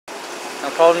The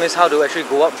problem is how to actually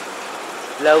go up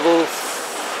level.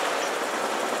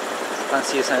 Can't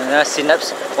see a sign. That's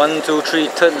Sysnapse 1, 2, 3,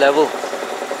 third level.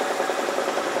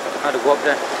 How to go up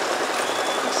there?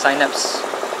 Sysnapse. I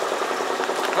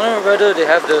don't know whether they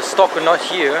have the stock or not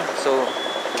here. So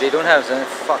if they don't have, then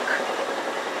fuck.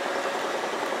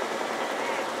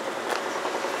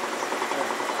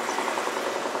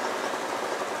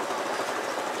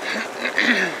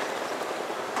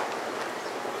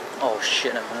 Oh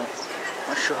shit, I'm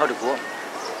not sure how to go up.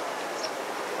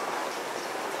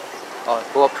 Oh,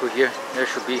 go up through here. There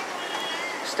should be a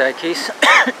staircase.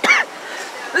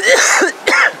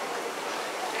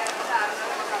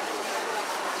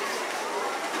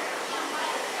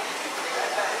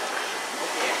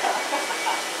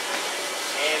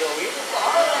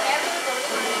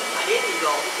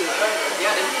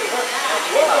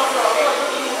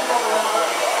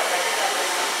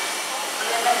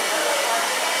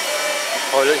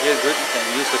 Toilet here, good. You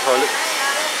can use the toilet.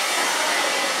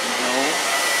 No.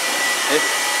 Eh?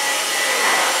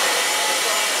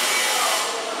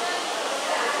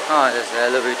 Ah, there's the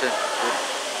elevator. Good.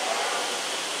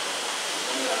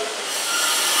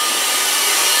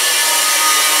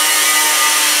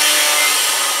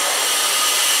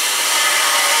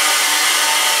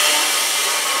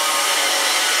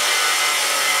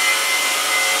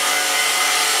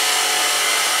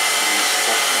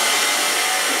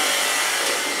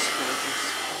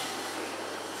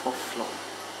 Fourth floor.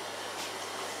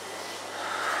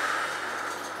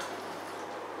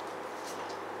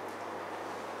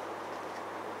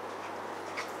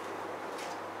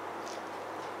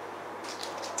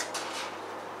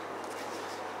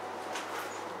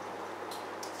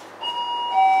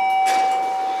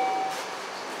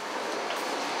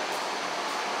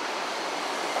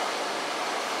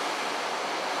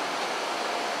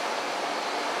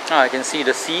 I can see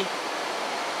the sea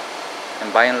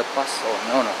and Bayan Lepas.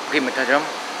 Oh no, Bukit Macallum.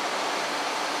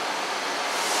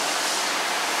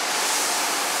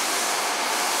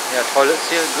 Yeah, toilets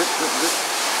here, good.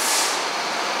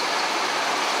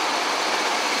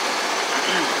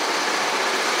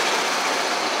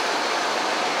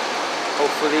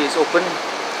 Hopefully it's open.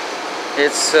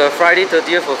 It's Friday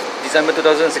 30th of December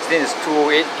 2016. It's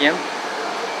 2:08 PM.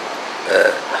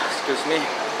 Excuse me.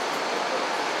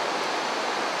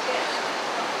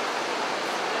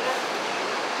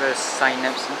 Where's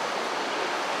Sysnapse?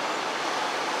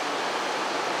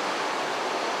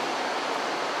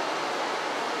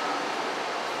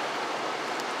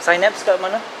 Sysnapse kat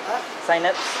mana?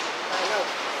 Sysnapse?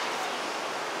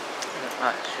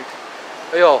 Ah, shit.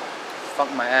 Ayo, fuck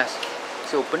my ass.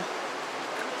 Is it open?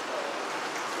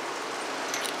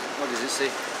 What does it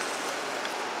say?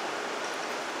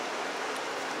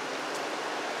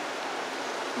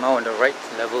 Now on the right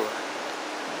level.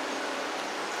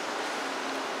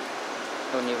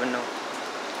 Don't even know.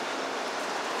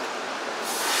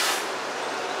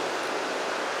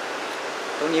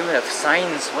 Don't even have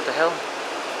signs. What the hell?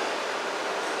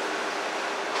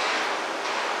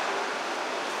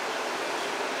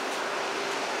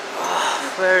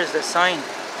 Oh, where is the sign?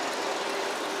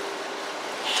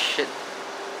 Shit.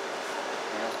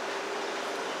 Yeah.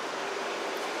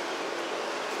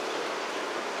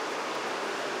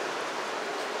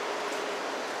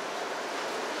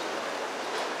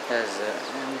 There's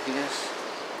anything else?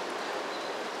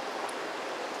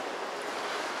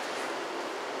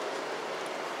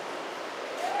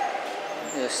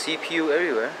 There's CPU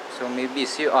everywhere, so maybe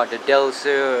it's here. The Dells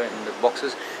here and the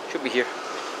boxes should be here.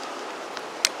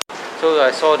 So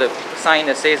I saw the sign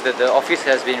that says that the office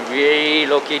has been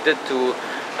relocated to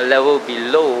a level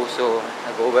below, so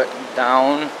I go back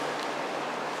down.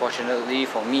 Fortunately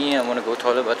for me, I want to go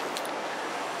toilet, but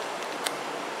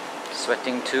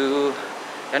sweating too.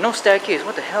 There's no staircase.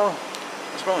 What the hell?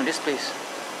 What's wrong with this place?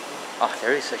 Ah,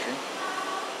 there is actually.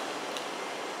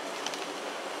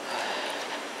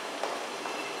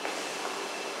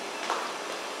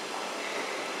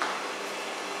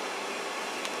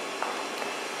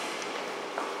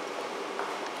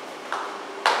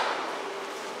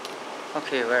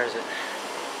 Okay, where is it?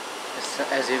 It's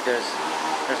as if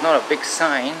there's not a big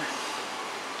sign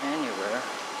anywhere.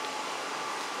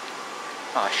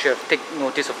 Ah, I should have taken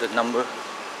notice of the number.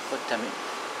 God damn it.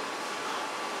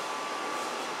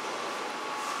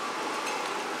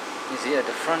 Is it at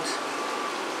the front? Is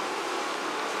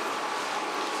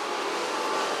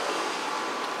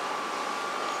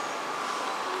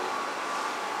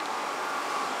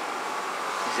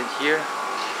it here?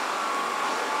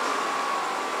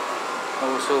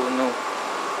 Also no.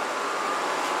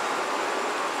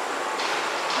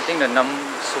 I think the number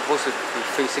is supposed to be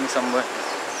facing somewhere.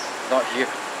 Not here.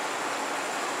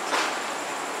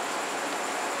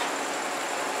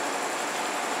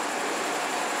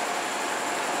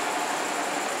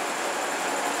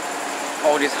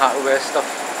 all this hardware stuff.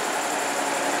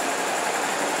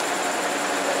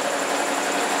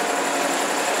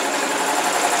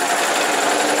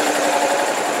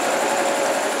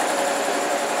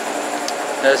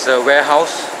 There's a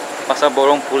warehouse, Pasar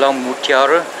Borong Pulau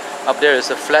Mutiara. Up there is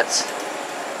a flats,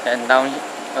 and down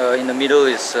in the middle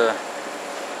is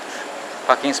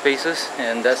parking spaces,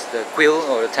 and that's the quill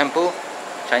or the temple,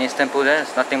 Chinese temple.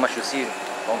 There's nothing much to see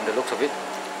from the looks of it.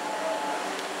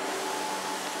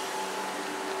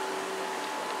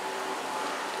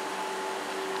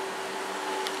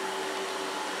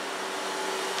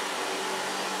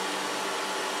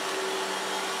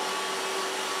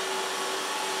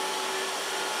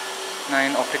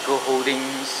 Nine Optical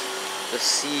Holdings, the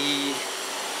sea.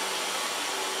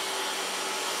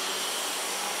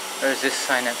 Where is this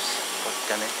Sysnapse? God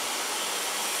damn it.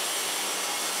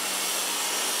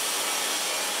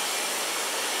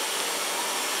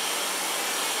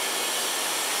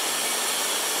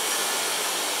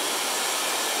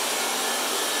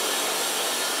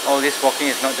 All this walking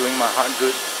is not doing my heart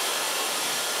good.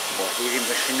 For heavy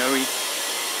machinery.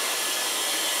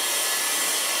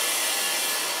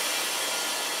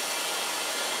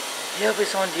 Yep,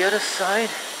 it's on the other side.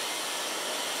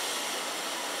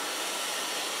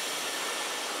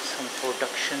 Some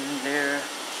production there.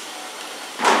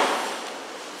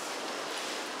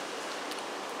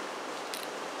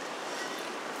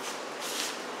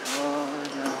 Oh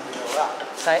no.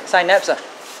 Sysnapse?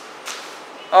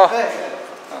 Oh.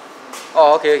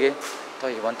 Oh, okay. Thought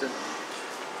you wanted.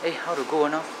 Hey, how to go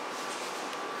now?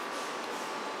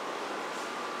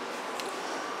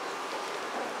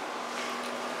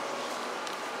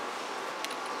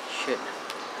 Shit,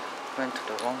 went to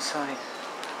the wrong side.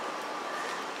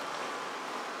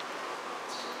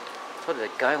 Thought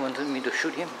that guy wanted me to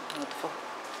shoot him. What the fuck?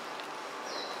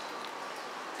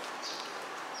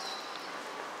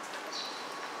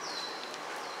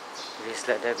 Please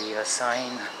let there be a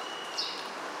sign.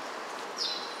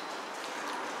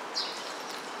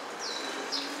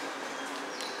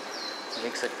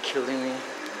 Legs are killing me.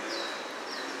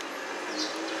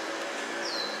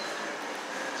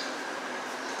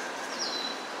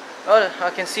 Oh, I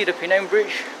can see the Penang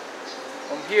Bridge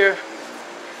from here.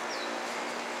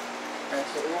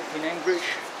 That's the old Penang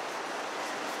Bridge.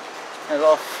 A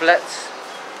lot of flats,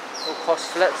 low cost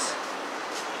flats.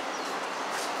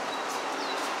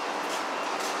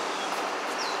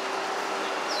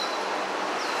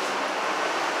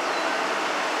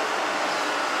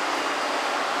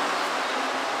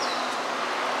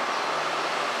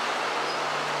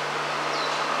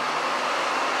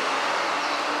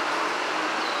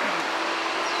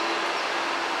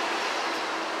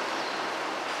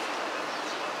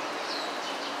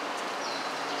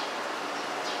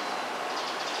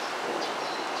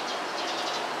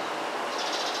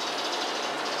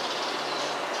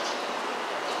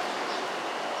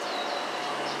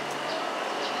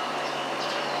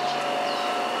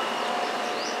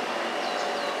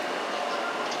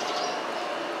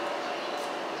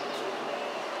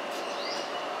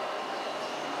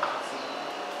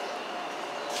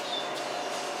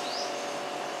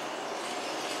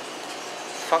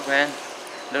 Fuck man,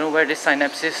 don't know where this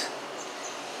Sysnapse is.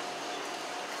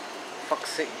 Fuck's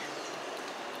sake.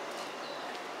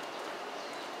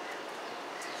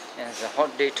 And it's a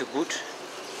hot day to boot.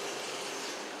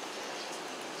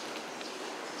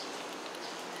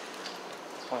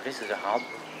 Oh, this is a hub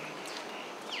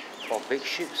for big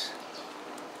ships.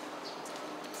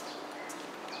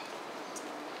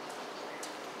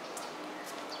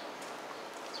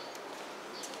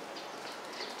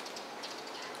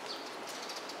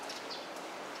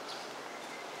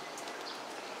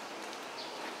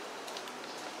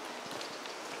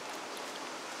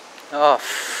 Oh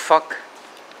fuck.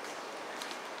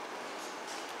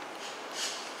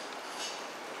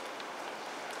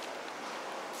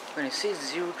 When it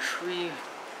says 03,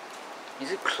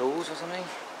 is it closed or something?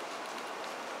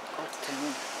 God damn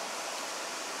it.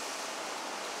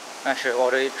 I should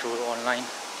order it through online.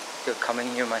 Still coming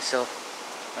here myself.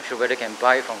 Not sure whether I can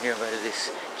buy it from here, whether they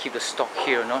keep the stock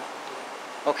here or not.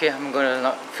 Okay, I'm gonna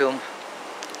not film.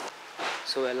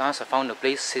 So at last I found the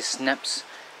place, Sysnapse,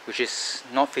 which is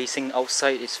not facing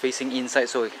outside, it's facing inside,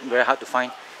 so it's very hard to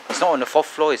find. It's not on the 4th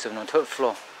floor, it's on the 3rd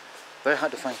floor. Very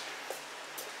hard to find.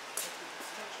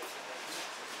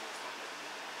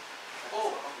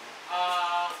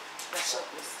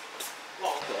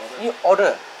 You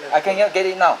order? I can get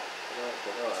it now.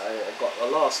 I got a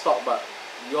lot of stock, but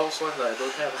yours ones I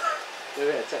don't have.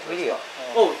 Maybe I check. Really?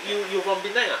 Oh, you from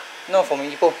Penang? No, from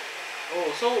Ipoh.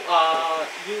 Oh, so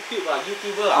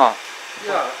YouTuber.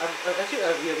 Yeah, actually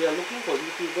we are looking for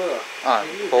YouTuber.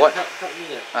 Maybe you for can what? help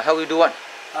me. Help you do what?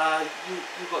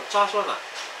 You got charge one?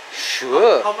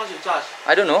 Sure. How much you charge?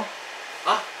 I don't know.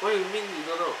 Huh? What do you mean you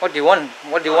don't know? What do you want?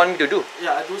 What do you want me to do?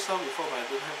 Yeah, I do some before, but I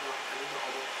don't have now. I need to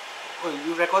order. Oh,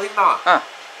 you recording now?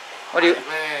 What do you?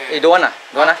 Man. You don't want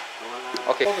Don't want Don't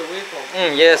want. Okay. All the way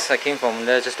from. Yes, I came from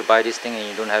there just to buy this thing, and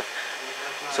you don't have.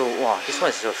 So wow, this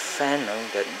one is a fan.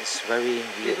 That is very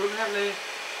They weird. don't have leh.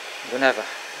 Don't have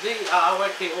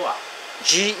Gerryko ah?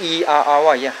 Gerry, yeah.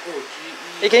 Oh, GE.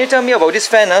 Hey, can you tell me about this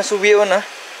fan? So weird one.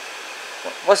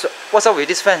 What's up with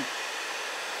this fan?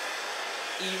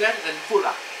 Event and food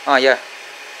ah? Yeah.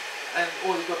 And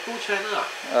oh, you got 2 channel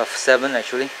ah? 7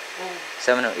 actually. Oh.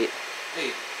 7 or 8.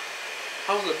 Hey,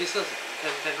 how's the business?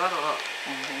 Can run or not?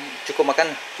 Cukup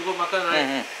makan. Cukup makan,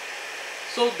 right?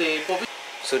 So they probably.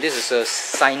 So this is a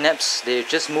Sysnapse. They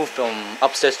just moved from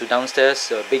upstairs to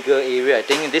downstairs, a bigger area. I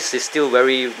think this is still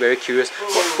very curious.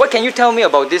 What can you tell me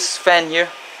about this fan here?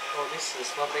 Oh, this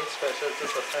is nothing special,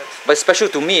 just a fan. But special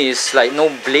to me is like no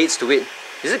blades to it.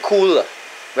 Is it cool?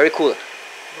 Very cool.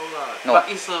 No lah. No. But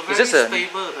it's very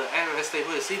stable. The air very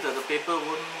stable. You see that the paper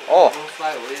won't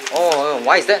fly away.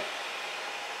 Why is that?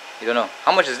 You don't know.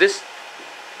 How much is this?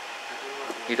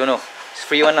 I You don't know. It's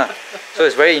free one lah. So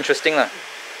it's very interesting lah.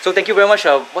 So thank you very much.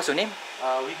 What's your name?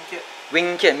 Wingkeat.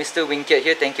 Wingkeat, Mr. Wingkeat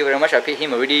here. Thank you very much. I paid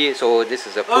him already. So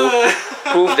this is a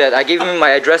proof that I gave him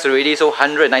my address already. So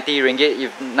 190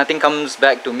 ringgit. If nothing comes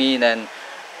back to me, then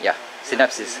yeah,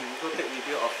 Sysnapse is. You go take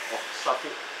video of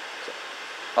traffic.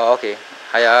 Oh, okay.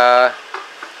 Hiya.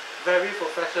 Very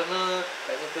professional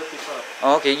technical people.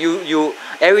 Oh, okay. You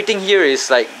everything here is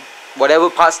like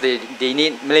whatever parts they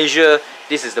need. Malaysia,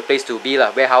 this is the place to be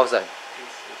lah. Warehouse lah.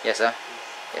 Yes, sir.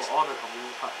 Yes. For all the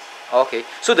component parts. Okay.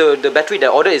 So the battery that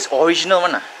order is original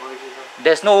one lah. Original.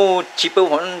 There's no cheaper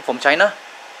one from China.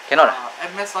 Cannot.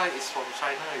 MSI is from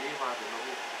China already, but they know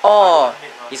it. Oh,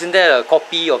 isn't there a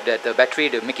copy of that the battery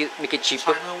to make it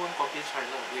cheaper? China won't copy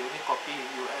China. They only copy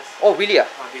US. Oh, really?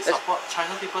 They support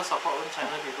China people support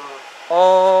China people.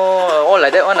 Oh,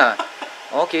 like that one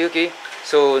Okay.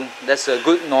 So that's a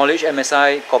good knowledge.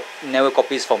 MSI never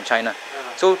copies from China.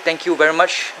 So thank you very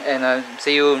much, and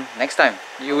see you next time.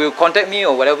 You will contact me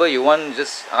or whatever you want.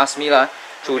 Just ask me lah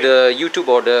through the YouTube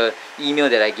or the email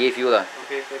that I gave you lah.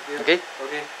 Okay, thank you. Okay.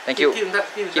 Okay. Thank you.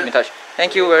 Keep in touch.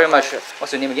 Thank you very much.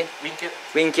 What's your name again? Wingkeat.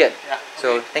 Wingkeat. Yeah.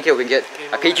 So thank you, Wingkeat.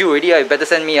 Okay, I paid you already. You better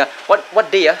send me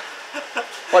what day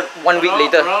What 1 week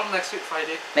later? Around next week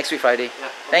Friday. Next week Friday. Yeah.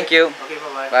 Okay. Thank you. Okay,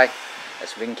 bye. Bye.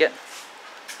 That's Wingkeat.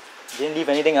 Didn't leave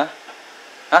anything I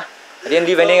didn't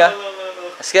leave anything No.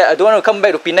 I'm scared. I don't want to come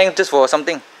back to Penang just for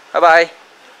something. Bye bye.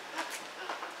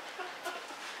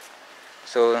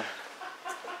 So,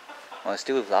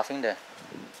 still laughing there.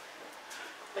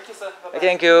 Thank you, sir. Bye-bye. Okay,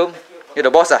 thank you. You're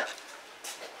the boss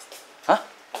Huh?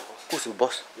 Who's your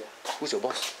boss? Yeah. Who's your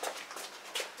boss?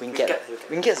 Wingkeat. Wingkeat.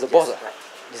 Wingkeat's the boss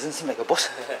Doesn't seem like a boss.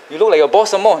 You look like a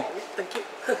boss some more. Thank you.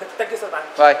 Thank you, sir.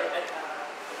 Bye.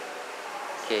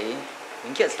 Okay,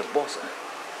 Wingkeat's the boss. I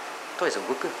thought he's a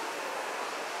worker.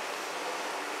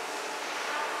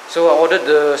 So I ordered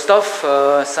the stuff.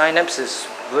 Sysnapse is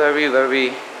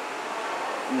very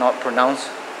not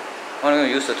pronounced. I'm going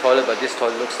to use the toilet, but this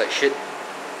toilet looks like shit.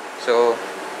 So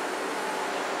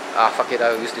fuck it,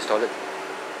 I'll use this toilet.